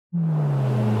Hello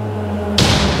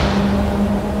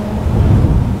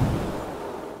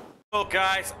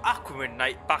guys, Aquaman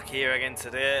Knight back here again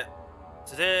today.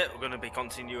 Today we're going to be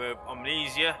continuing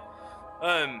Amnesia.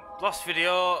 Last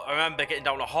video I remember getting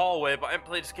down a hallway, but I haven't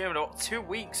played this game in about 2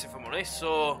 weeks if I'm honest,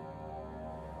 so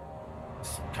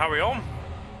let's carry on.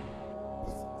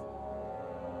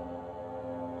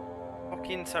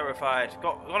 Fucking terrified.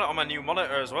 Got it on my new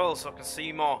monitor as well so I can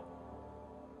see more.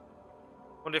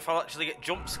 Wonder if I'll actually get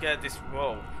jump scared this.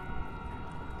 Whoa.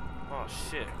 Oh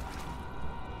shit.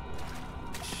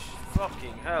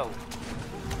 Fucking hell.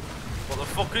 What the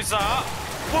fuck is that?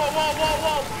 Whoa, whoa, whoa,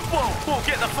 whoa, whoa, whoa,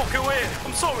 get the fuck away.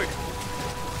 I'm sorry.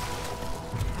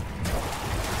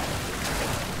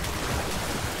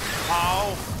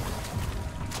 Ow.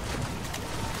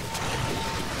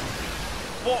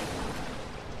 What?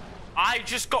 I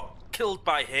just got killed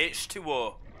by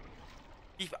H2O.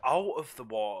 Keep out of the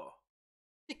water.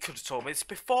 You could have told me this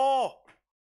before.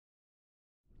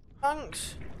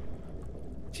 Thanks.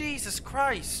 Jesus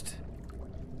Christ.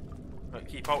 Right,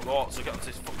 keep out the water so get onto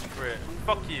this fucking crate.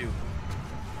 Fuck you.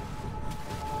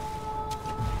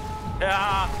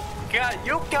 Yeah,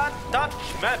 you can't touch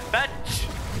me, bitch.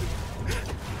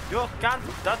 You can't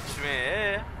touch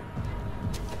me.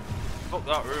 Fuck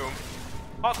that room.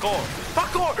 Parkour!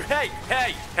 Parkour! Hey!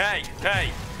 Hey! Hey!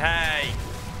 Hey! Hey!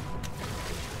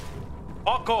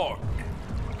 Parkour!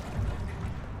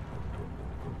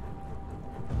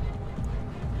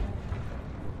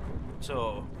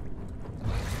 So...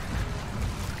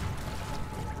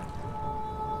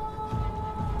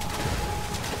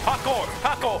 Parkour!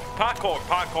 Parkour! Parkour!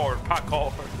 Parkour!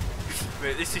 Parkour!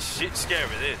 Wait, this is shit scary,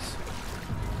 this.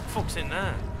 What the fuck's in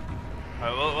there?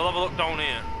 Alright, we'll have a look down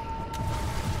here.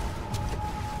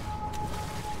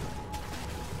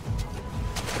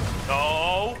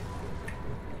 No!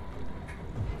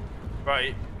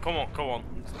 Right, come on, come on.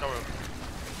 Let's go.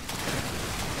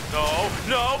 No,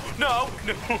 no, no,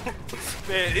 no!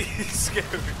 Man, it's scary.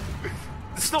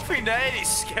 There's nothing there, it's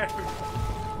scary.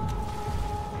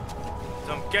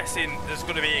 So I'm guessing there's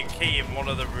going to be a key in one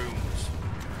of the rooms.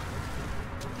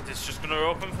 Is this just going to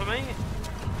open for me?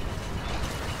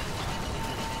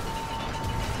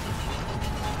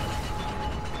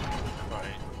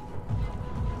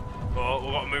 Well,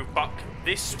 we've got to move back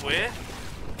this way.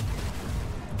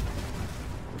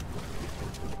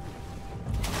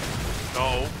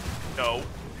 No, no.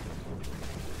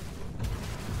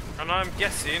 And I'm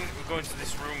guessing we're going to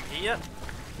this room here.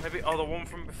 Maybe the one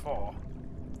from before.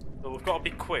 So we've got to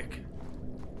be quick.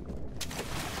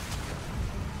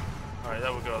 Alright,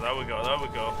 there we go, there we go, there we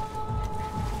go.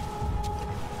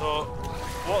 So,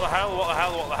 what the hell, what the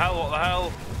hell, what the hell, what the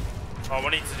hell? Oh, we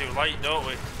need to do light, don't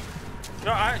we?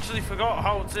 No, I actually forgot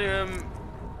how to,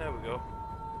 there we go.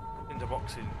 Into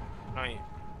boxing. Right.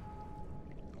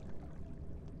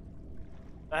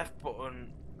 F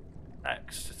button,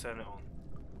 X to turn it on.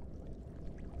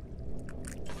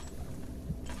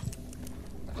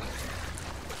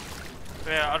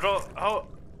 Yeah, I don't, how...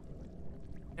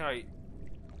 Right.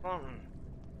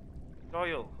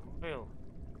 Dial, wheel.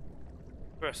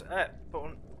 Press F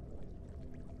button.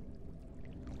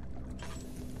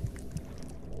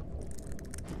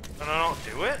 Can I not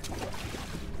do it?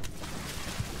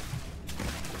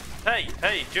 Hey,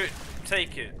 hey,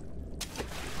 take it.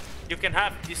 You can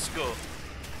have disco.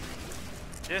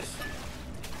 Yes.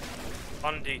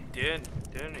 Andy,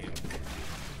 don't you?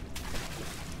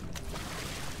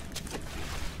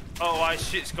 Oh, my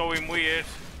shit's going weird.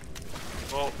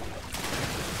 Well,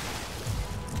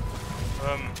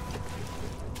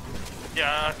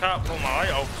 yeah, I can't pull my light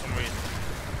out for some reason.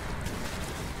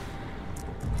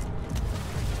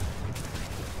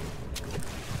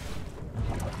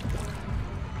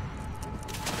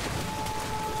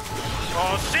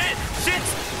 Oh shit! Shit!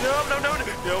 No, no, no,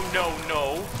 no, no, no.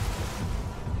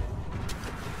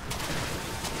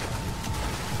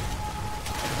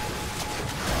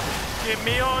 Give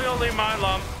me oil in my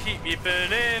lamp, keep me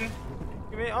burning.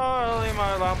 Give me oil in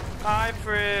my lamp, I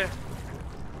pray.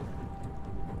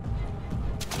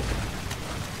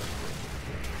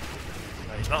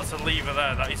 Right, that's a lever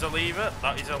there. That is a lever.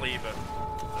 That is a lever.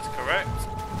 That's correct.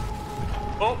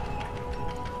 Oh.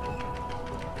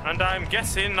 And I'm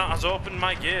guessing that has opened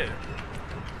my gate.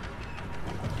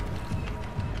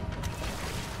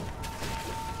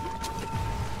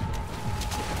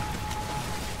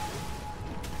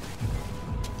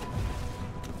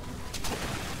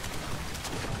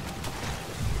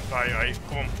 Right, right,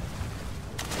 come on.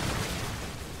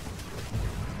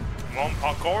 Come on,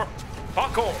 parkour.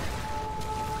 Parkour!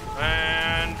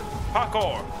 And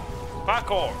parkour.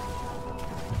 Parkour.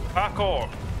 Parkour.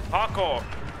 Parkour.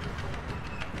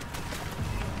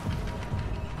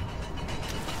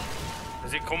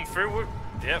 Has it come through?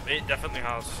 Yep, it definitely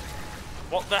has.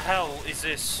 What the hell is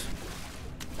this?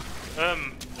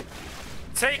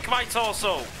 Take my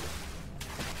torso.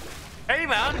 Hey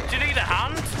man, do you need a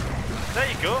hand?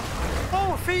 There you go.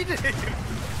 Oh, feed him.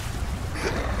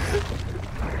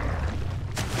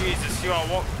 Jesus, you are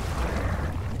what?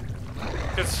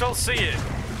 You can still see it.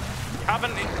 You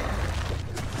haven't.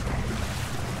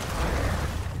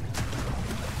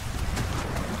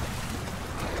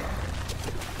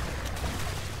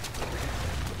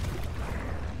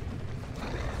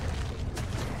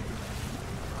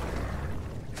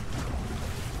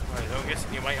 Right, I'm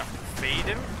guessing you might have to feed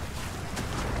him.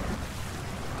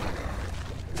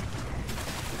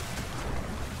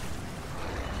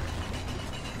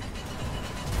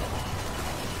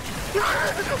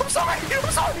 I'm sorry!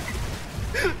 I'm sorry!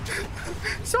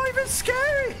 It's not even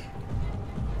scary!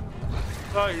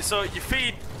 Right, so you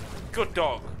feed good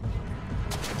dog.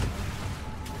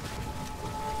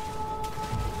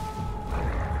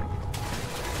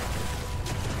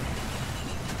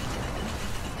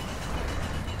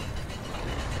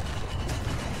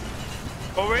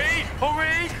 Hurry!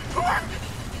 Hurry!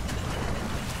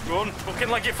 Run! Fucking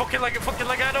leg it, fucking leg it, fucking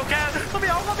leg it, I don't care! Let me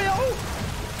out, let me out!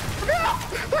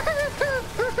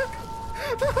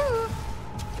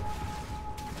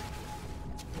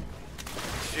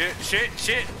 Shit, shit,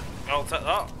 shit! I'll take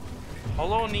that.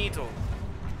 Hollow needle.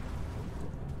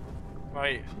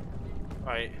 Right.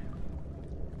 Right.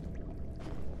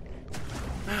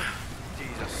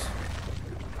 Jesus.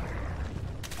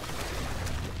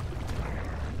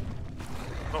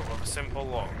 Not with a simple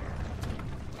lock.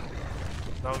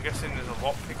 Now I'm guessing there's a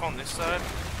lockpick on this side.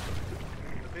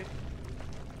 Maybe.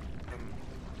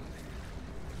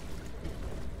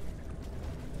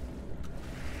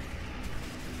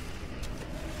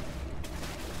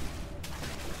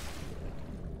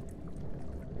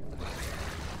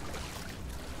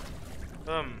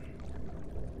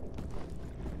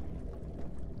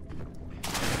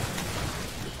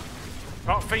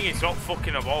 That thing is not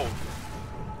fucking evolved.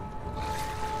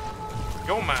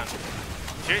 Yo, man.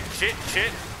 Shit, shit,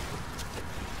 shit.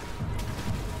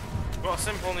 Got a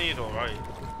simple needle, right?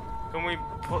 Can we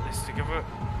put this together?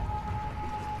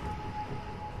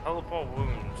 Teleport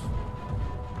wounds.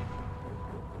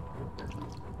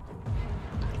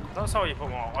 That's how you put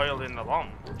more oil in the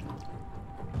lamp.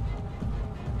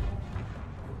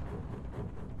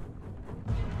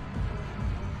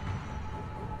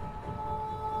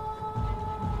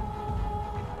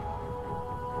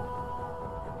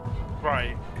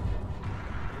 Right.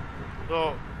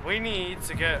 So we need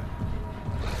to get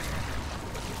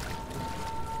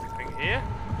anything here.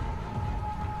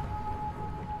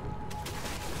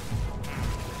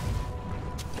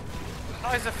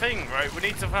 That is the thing, right? We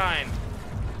need to find.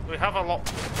 We have a lot.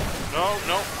 No,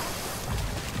 no.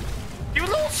 You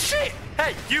little shit!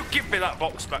 Hey, you give me that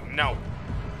box back now.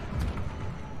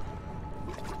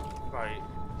 Right.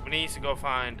 We need to go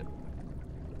find.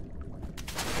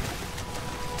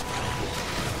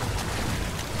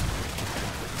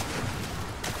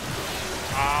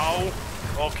 Ow.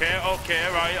 Okay, okay,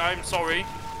 right, I'm sorry.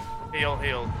 Heal,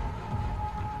 heal.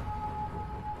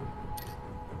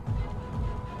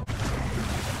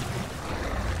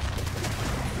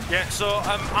 Yeah, so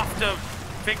after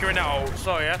figuring it out,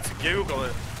 sorry, I had to Google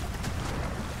it.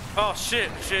 Oh shit,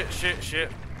 shit, shit,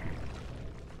 shit.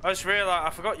 I just realised I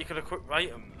forgot you could equip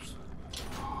items.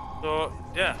 So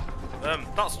yeah,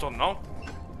 that's done now.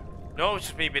 No, it's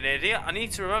just me being an idiot. I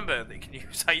need to remember that you can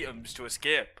use items to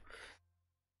escape.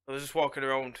 I was just walking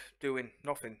around doing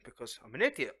nothing because I'm an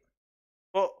idiot.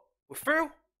 But we're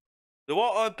through. The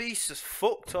water beast is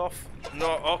fucked off.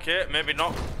 No, okay, maybe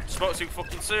not. Spoke too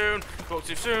fucking soon. Spoke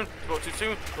too soon. Spoke too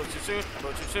soon. Spoke too soon.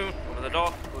 Spoke too soon. Open the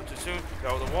door. Spoke too soon.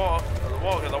 Get out of the water. Get out of the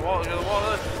water. Get out of the water. Get out of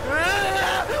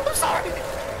the water. I'm sorry.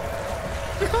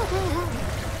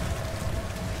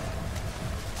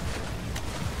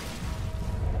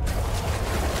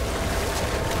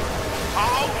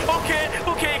 Ow! Okay,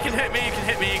 okay, you can hit me, you can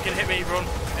hit me, you can hit me, run.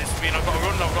 This means I've got to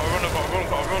run, I've got to run, I've got to run, I've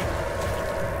got to run.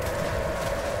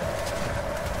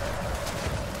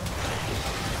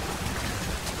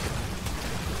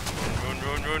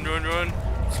 Run, run, run, run.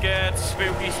 Scared,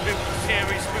 spooky, spooky,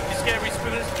 scary, spooky, scary,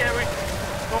 spooky, scary.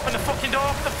 Open the fucking door,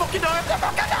 open the fucking door, open the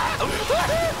fucking door!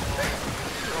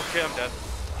 Okay, I'm dead.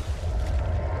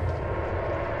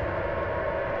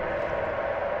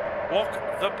 Walk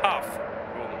the path.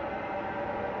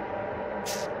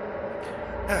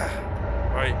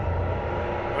 Right.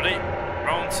 Ready?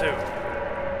 Round 2.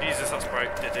 Jesus, that's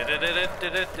bright.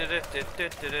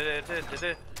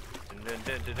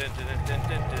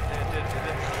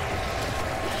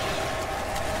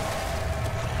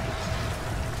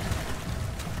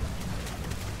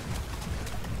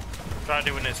 Try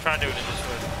doing this. Try doing it this way.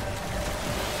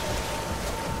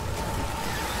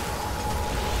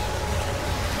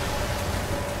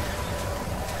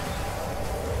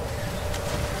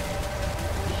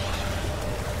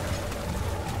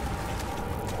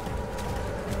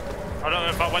 I don't know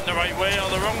if I went the right way or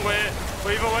the wrong way,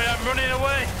 but either way I'm running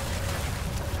away.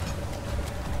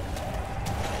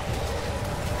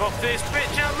 Fuck this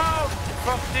bitch, I'm out.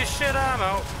 Fuck this shit, I'm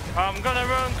out. I'm gonna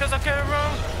run cause I can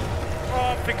run.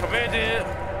 Oh, I think I made it.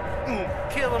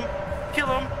 Kill him. Kill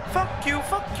him. Fuck you,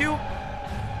 fuck you.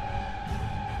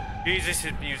 Jesus,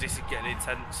 this is getting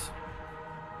intense.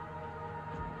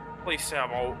 Please say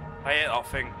I'm out. I hate that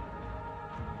thing.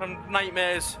 And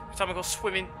nightmares every time I go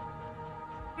swimming.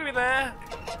 Are we there?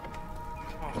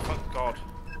 Oh, thank God.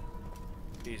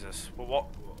 Jesus. But what?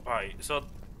 Right, so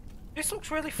this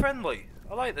looks really friendly.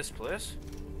 I like this place.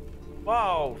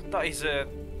 Wow, that is a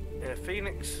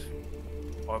phoenix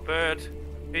or a bird,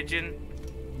 pigeon.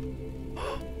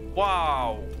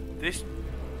 Wow, this.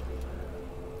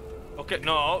 Okay,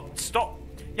 no, stop.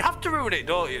 You have to ruin it,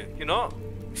 don't you? You know.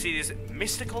 You see this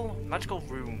mystical, magical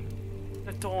room.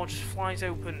 The door just flies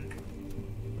open.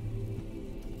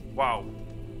 Wow.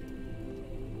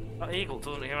 That eagle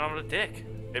doesn't even have a dick.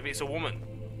 Maybe it's a woman.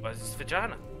 Where's its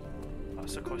vagina?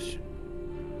 That's the question.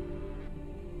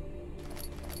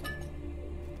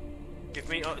 Give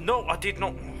me. No, I did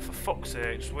not. Oh, for fuck's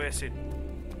sake, just wasted.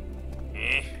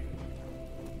 Eh.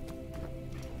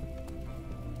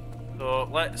 So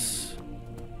let's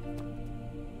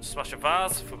smash a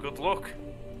vase for good luck.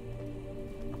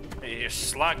 Hey, you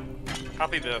slag.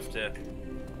 Happy birthday.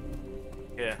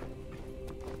 Yeah.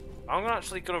 I'm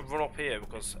actually gonna run up here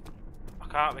because I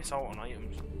can't miss out on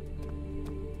items.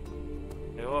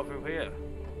 Go over here.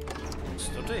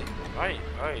 Study. Right,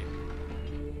 right.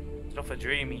 It's not a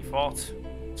dream, he thought.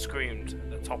 Screamed at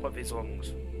the top of his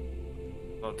lungs.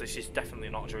 No, this is definitely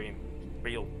not a dream.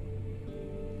 Real.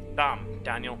 Damn,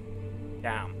 Daniel.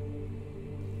 Damn.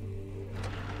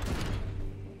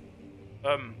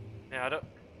 Yeah,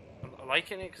 I like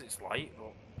it because it's light,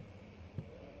 but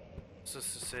it's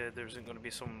just to say there isn't going to be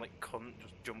some like cunt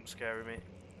just jump scaring me.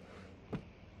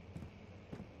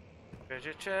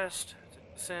 Treasure chest,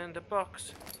 cinder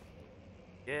box.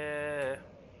 Yeah.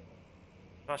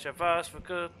 Smash a vase for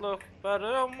good luck, but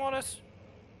I don't want us.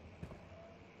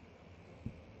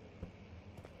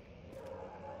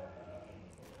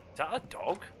 Is that a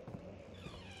dog?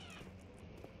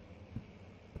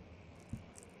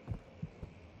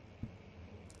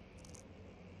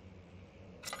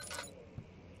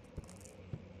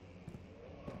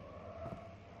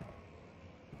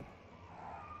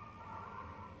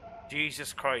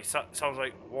 Jesus Christ, that sounds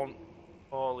like one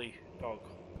poorly dog.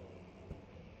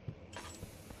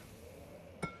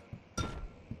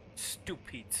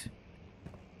 Stupid.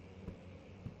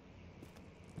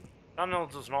 Daniel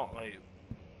does not like.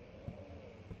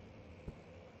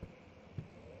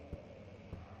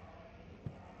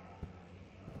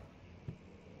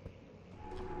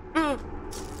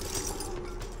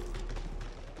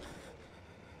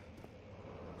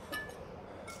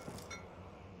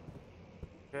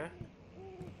 Okay.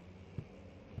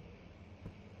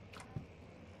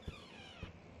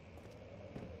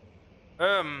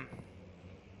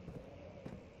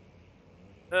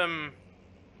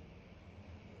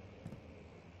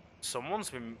 Someone's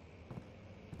been.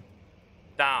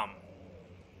 Damn.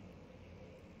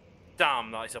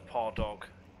 Damn, that is a poor dog.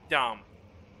 Damn.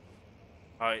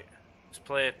 Right, let's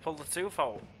play pull the tooth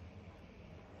out.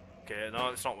 Okay, no,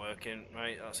 it's not working.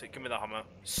 Right, that's it. Give me the hammer.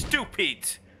 Stupid!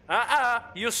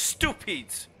 You're stupid!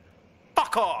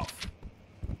 Fuck off!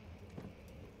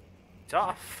 Is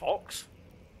that a fox?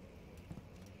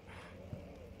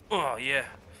 Oh, yeah.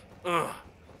 Oh,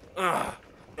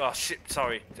 shit,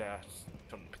 sorry. Yeah,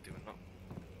 shouldn't be doing that.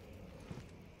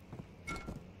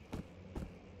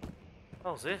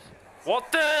 How's this?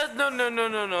 What the?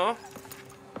 No.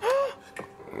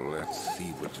 Let's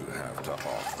see what you have to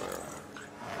offer.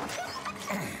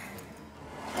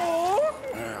 Oh!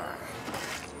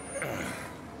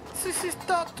 This is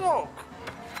that dog.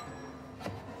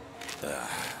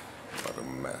 What a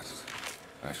mess.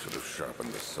 I should have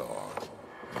sharpened the saw,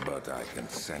 but I can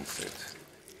sense it.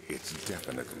 It's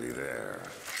definitely there.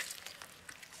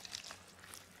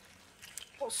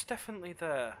 What's definitely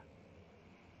there?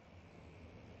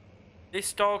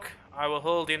 This dog I will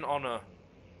hold in honor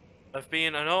of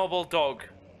being a noble dog.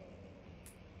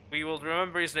 We will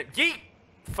remember his name. Yeet!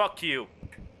 Fuck you.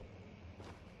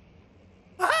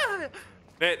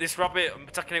 Mate, this rabbit, I'm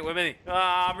attacking it with me.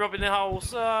 I'm robbing the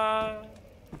house. I'm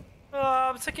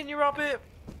taking your rabbit.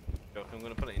 I'm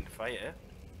gonna put it in the fire.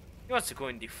 You want to go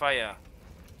in the fire?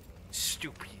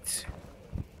 Stupid.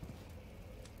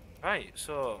 Right,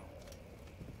 so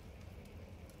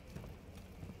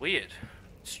weird,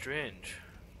 strange,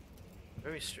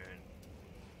 very strange.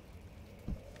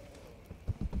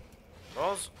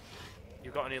 Roz,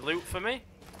 you got any loot for me?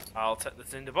 I'll take the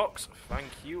tinderbox. Thank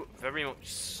you very much,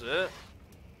 sir.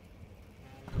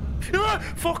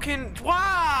 Fucking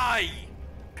why?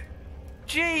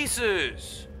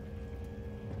 Jesus!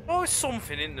 There's always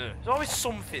something, isn't there? There's always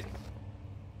something.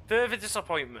 Further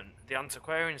disappointment. The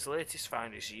antiquarian's latest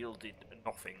findings yielded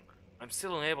nothing. I'm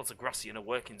still unable to grasp the inner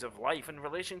workings of life in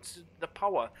relation to the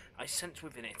power I sense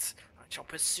within it. I shall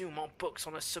pursue more books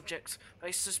on the subject.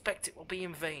 I suspect it will be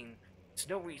in vain. There's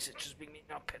no research has been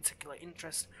of particular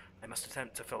interest. I must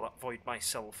attempt to fill that void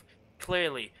myself.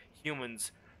 Clearly,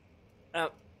 humans,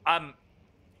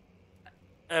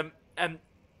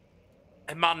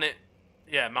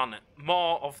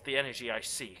 more of the energy I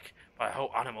seek, but I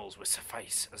hope animals will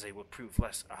suffice, as they would prove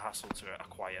less a hassle to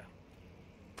acquire.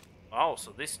 Wow,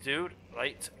 so this dude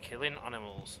liked killing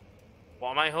animals.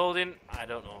 What am I holding? I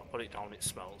don't know. Put it down, it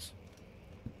smells.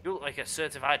 You look like a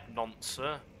certified nonce,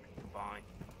 sir. Bye.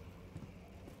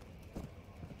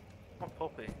 Oh,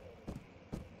 puppy.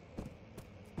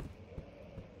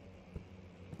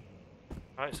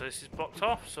 Right, so this is blocked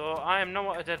off, so I am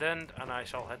now at a dead end, and I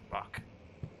shall head back.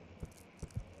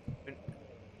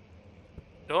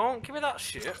 Don't give me that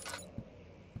shit.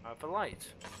 I have a light.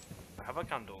 I have a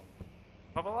candle.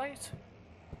 I have a light.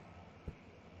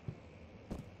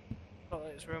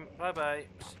 Toilet's room. Bye bye.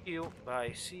 See you.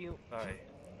 Bye. See you. Bye.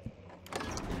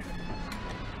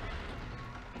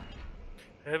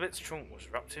 Herbert's trunk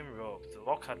was wrapped in rope. The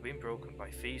lock had been broken by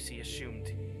thieves, he assumed.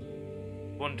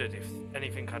 He wondered if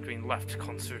anything had been left,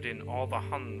 considering all the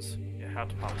hands it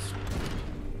had passed.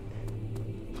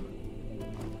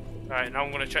 Right, now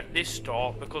I'm going to check this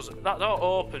door, because that door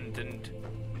opened and...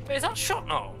 Wait, is that shut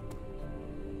now?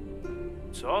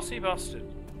 Saucy bastard.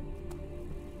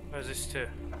 Where's this to?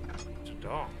 It's a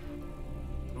door.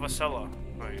 Of a cellar.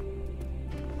 Right.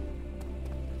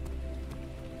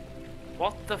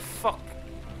 What the fuck?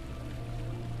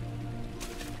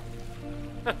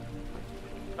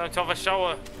 Time to have a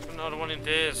shower. Another one in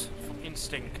days. Fucking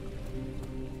stink.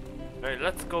 Right,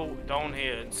 let's go down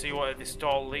here and see where this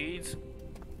door leads.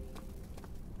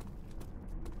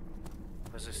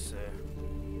 Where's this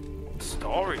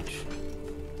storage?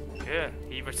 Okay.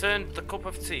 He returned the cup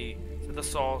of tea to the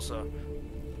saucer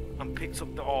and picked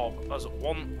up the orb as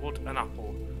one would an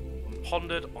apple and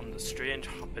pondered on the strange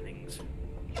happenings.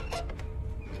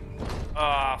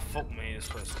 Ah, fuck me, this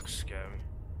place looks scary.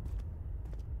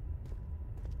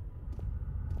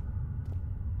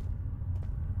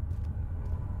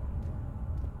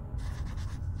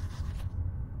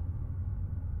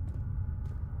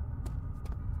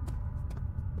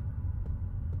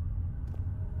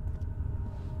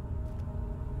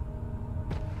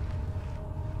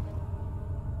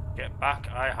 Get back,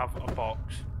 I have a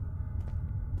box.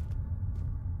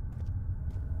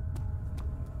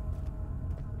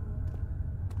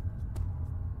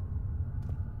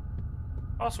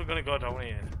 Also, we're gonna go down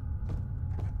here.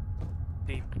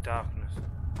 Deep darkness.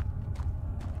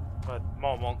 Where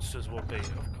more monsters will be,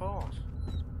 of course.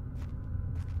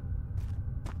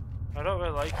 I don't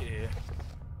really like it here.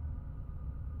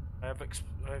 I've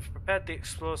prepared the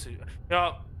explosive.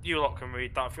 Yeah, you lot can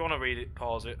read that. If you want to read it,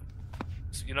 pause it.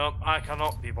 So, you know, I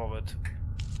cannot be bothered.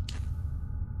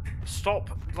 Stop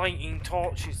lighting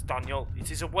torches, Daniel.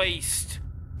 It is a waste.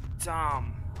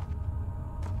 Damn.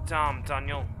 Damn,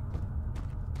 Daniel.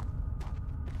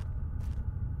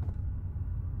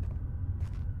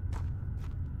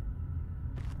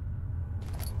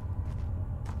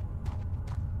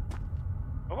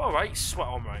 I've got a right sweat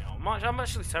on right now. I'm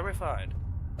actually terrified.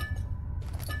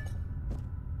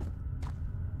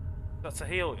 That's a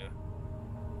heal you.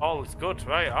 All is good,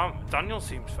 right? Daniel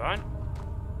seems fine.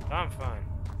 I'm fine.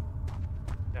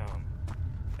 Damn.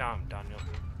 Damn, Daniel.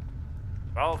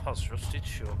 Valve has rusted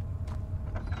shut.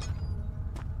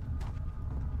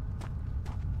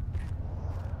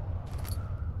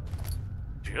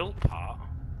 Drill part?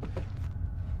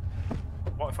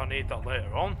 What if I need that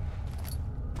later on?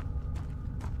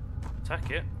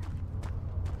 Take it.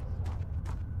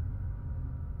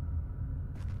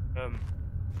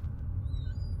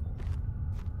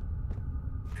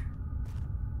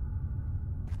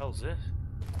 Hell's this?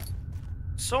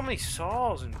 So many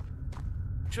saws and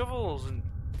shovels and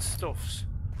stuffs.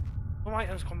 Some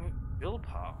items come with build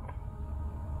part.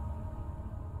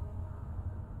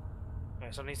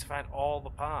 Okay, so I need to find all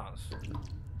the parts.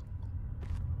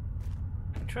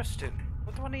 Interesting.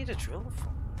 What do I need a drill for?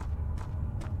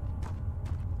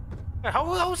 How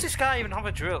does this guy even have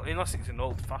a drill? Unless it's an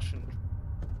old-fashioned.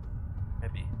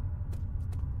 Maybe.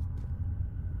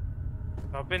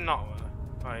 I've been that way.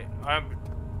 Right, I'm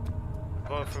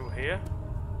going through here.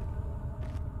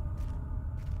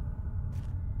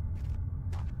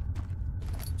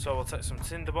 So we'll take some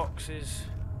tinder boxes,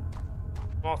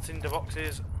 more tinder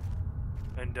boxes,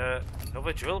 and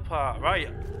another drill part. Right.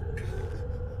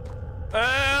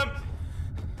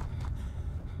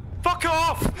 Fuck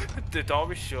off! The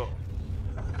door is shut.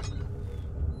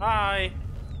 Hi.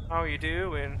 How are you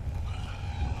doing?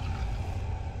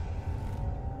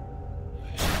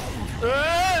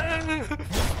 I'm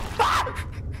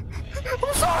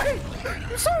sorry!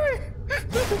 I'm sorry!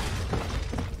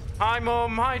 Hi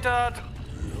Mum, hi Dad!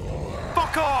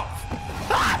 Fuck off!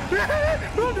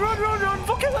 Run, run, run, run!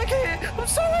 Fucking like it! I'm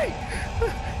sorry!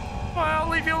 I'll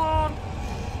leave you alone!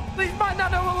 Leave my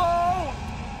nano alone!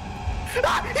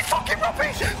 He's fucking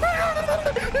rubbish!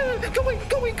 Go in,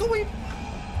 go in, go in!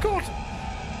 God!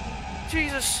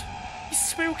 Jesus! He's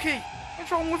spooky!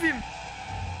 What's wrong with him?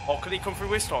 Oh, can he come through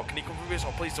this door? Can he come through this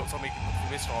door? Please don't tell me he can come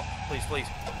through this door. Please, please.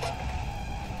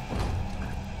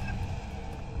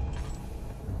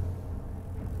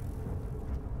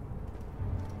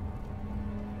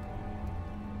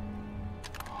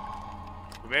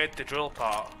 We made the drill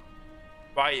part.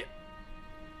 Right.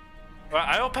 Right,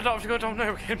 I hope I don't have to go down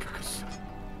there again because...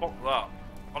 Fuck that.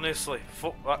 Honestly,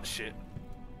 fuck that shit.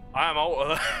 I am out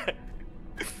of there.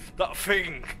 That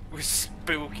thing was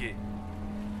spooky.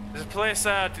 There's a place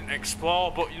there I didn't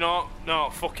explore, but you know, no,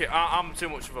 fuck it, I'm too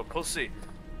much of a pussy.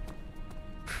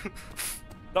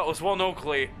 That was one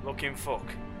ugly looking fuck.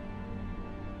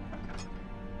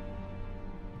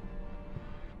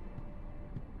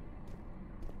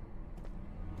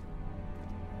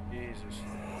 Jesus.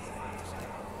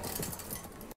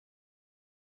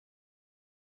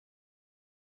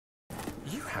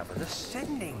 You have an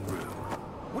ascending room.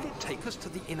 Will it take us to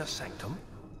the inner sanctum?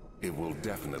 It will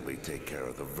definitely take care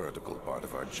of the vertical part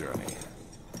of our journey.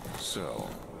 So,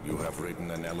 you have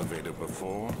ridden an elevator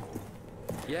before?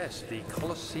 Yes, the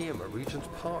Colosseum at Regent's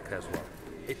Park has one.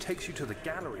 It takes you to the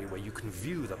gallery where you can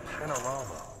view the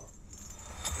panorama.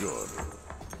 Good.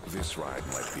 This ride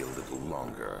might be a little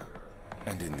longer,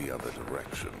 and in the other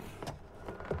direction.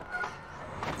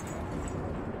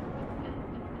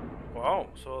 Wow,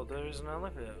 so there is an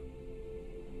elevator.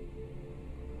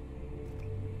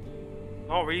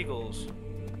 More eagles.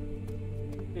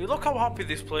 Hey, look how happy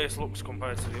this place looks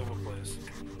compared to the other place.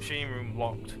 Machine room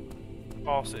locked. Of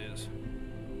course it is.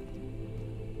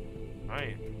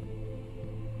 Right.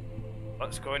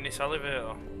 Let's go in this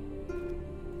elevator.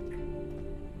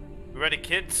 You ready,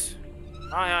 kids?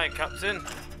 Aye, aye, Captain.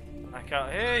 I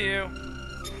can't hear you.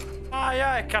 Aye,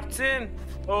 aye, Captain.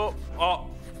 Oh, oh.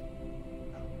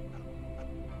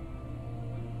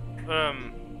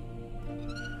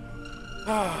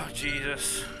 Oh,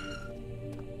 Jesus.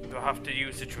 Do I have to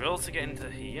use the drill to get into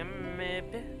here,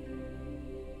 maybe?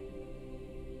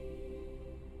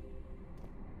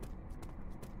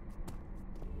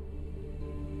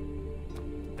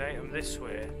 Okay, I'm this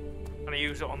way. Can I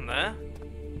use it on there?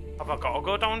 Have I got to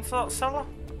go down to that cellar?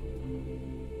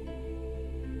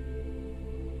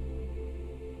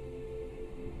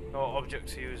 No object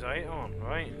to use item on,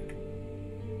 right?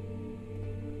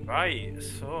 Right,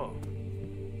 so...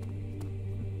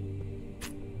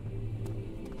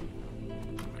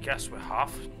 I guess we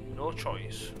have no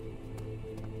choice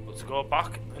but to go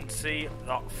back and see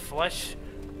that flesh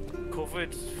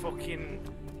covered fucking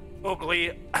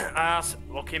ugly ass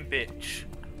looking bitch.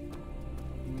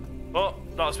 But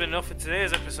that's been enough for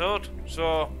today's episode,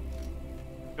 so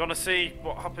if you want to see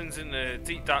what happens in the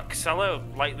deep dark cellar,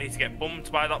 likely to get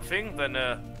bummed by that thing, then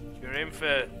you're in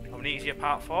for Amnesia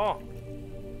Part 4.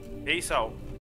 Peace out.